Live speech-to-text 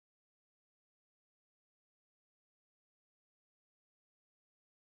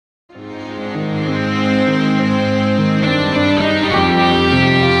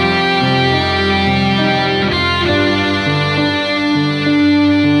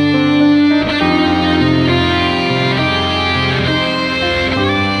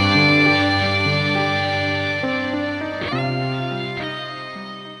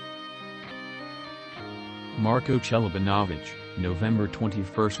Marko Čelebonović, November 21,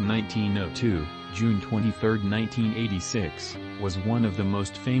 1902, June 23, 1986, was one of the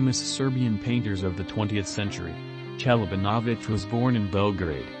most famous Serbian painters of the 20th century. Čelebonović was born in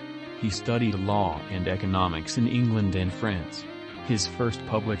Belgrade. He studied law and economics in England and France. His first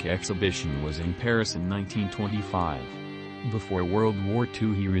public exhibition was in Paris in 1925. Before World War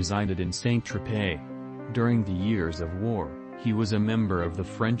II he resided in Saint Tropez. During the years of war, he was a member of the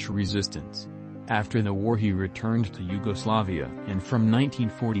French resistance. After the war he returned to Yugoslavia and from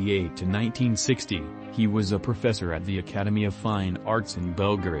 1948 to 1960, he was a professor at the Academy of Fine Arts in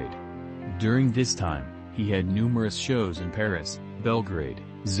Belgrade. During this time, he had numerous shows in Paris, Belgrade,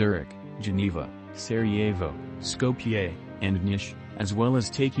 Zurich, Geneva, Sarajevo, Skopje and Niš, as well as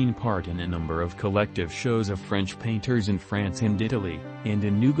taking part in a number of collective shows of French painters in France and Italy, and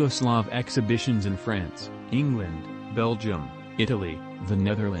in Yugoslav exhibitions in France, England, Belgium, Italy, the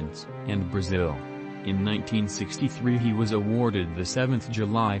Netherlands, and Brazil. In 1963 he was awarded the 7th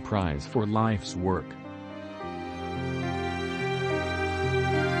July Prize for Life's Work.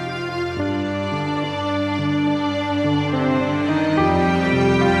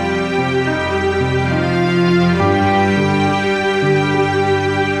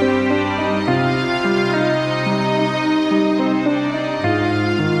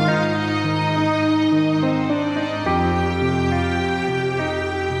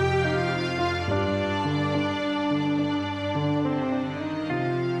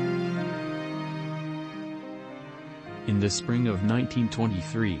 In the spring of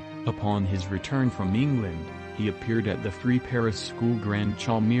 1923, upon his return from England, he appeared at the Free Paris School Grand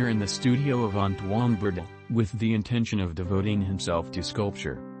Chalmers in the studio of Antoine Bredel, with the intention of devoting himself to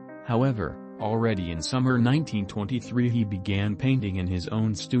sculpture. However, already in summer 1923 he began painting in his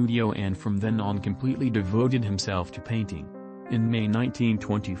own studio and from then on completely devoted himself to painting. In May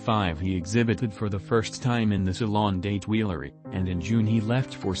 1925 he exhibited for the first time in the Salon des Tuileries, and in June he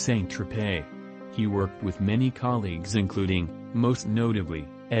left for Saint Tropez. He worked with many colleagues including, most notably,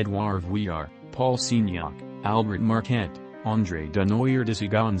 Edouard Vuillard, Paul Signac, Albert Marquette, André Denoyer de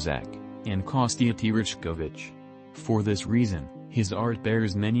Sigonzac, and Kostya Tereshkovich. For this reason, his art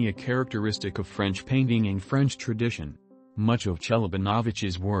bears many a characteristic of French painting and French tradition. Much of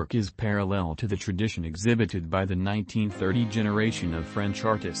Čelebonović's work is parallel to the tradition exhibited by the 1930 generation of French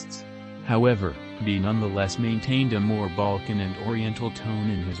artists. However, he nonetheless maintained a more Balkan and Oriental tone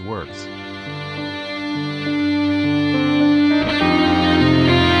in his works.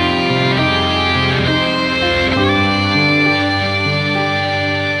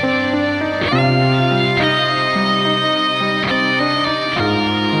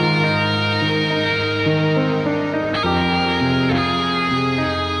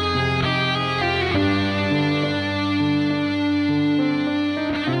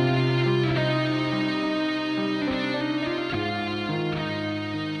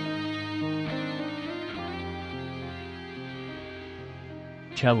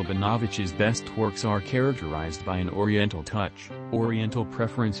 Čelebonović's best works are characterized by an Oriental touch, Oriental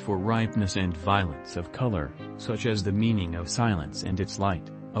preference for ripeness and violence of color, such as the meaning of silence and its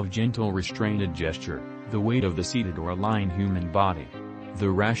light, of gentle restrained gesture, the weight of the seated or lying human body. The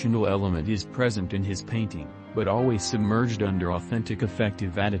rational element is present in his painting, but always submerged under authentic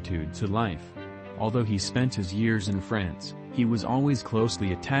effective attitude to life. Although he spent his years in France, he was always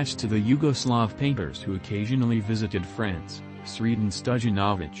closely attached to the Yugoslav painters who occasionally visited France. Sreden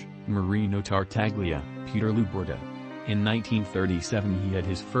Stojanović, Marino Tartaglia, Peter Lubrda. In 1937 he had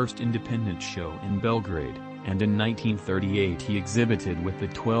his first independent show in Belgrade, and in 1938 he exhibited with the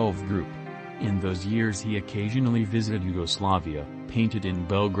 12 group. In those years he occasionally visited Yugoslavia, painted in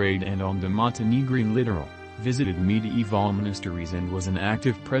Belgrade and on the Montenegrin littoral, visited medieval monasteries and was an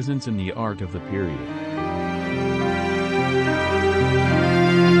active presence in the art of the period.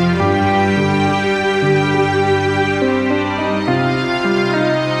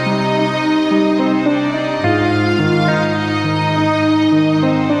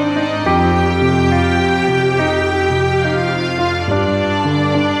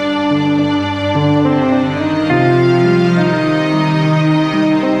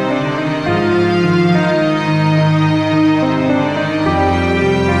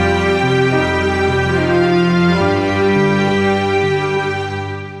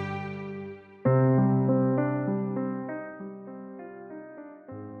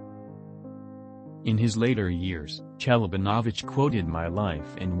 In his later years, Čelebonović quoted, "My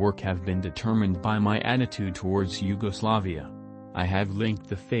life and work have been determined by my attitude towards Yugoslavia. I have linked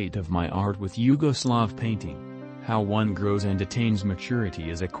the fate of my art with Yugoslav painting. How one grows and attains maturity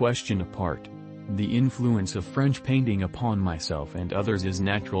is a question apart. The influence of French painting upon myself and others is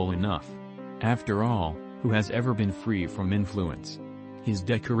natural enough. After all, who has ever been free from influence. His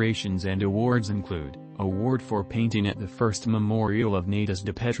decorations and awards include, Award for Painting at the First Memorial of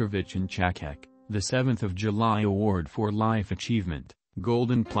Nadezhda Petrović in Čačak, the 7th of July Award for Life Achievement,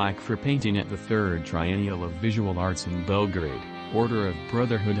 Golden Plaque for Painting at the Third Triennial of Visual Arts in Belgrade, Order of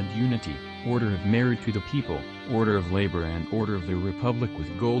Brotherhood and Unity, Order of Merit to the People, Order of Labor and Order of the Republic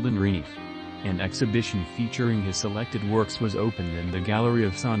with Golden Wreath. An exhibition featuring his selected works was opened in the Gallery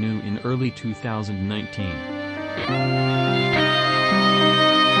of Sanu in early 2019.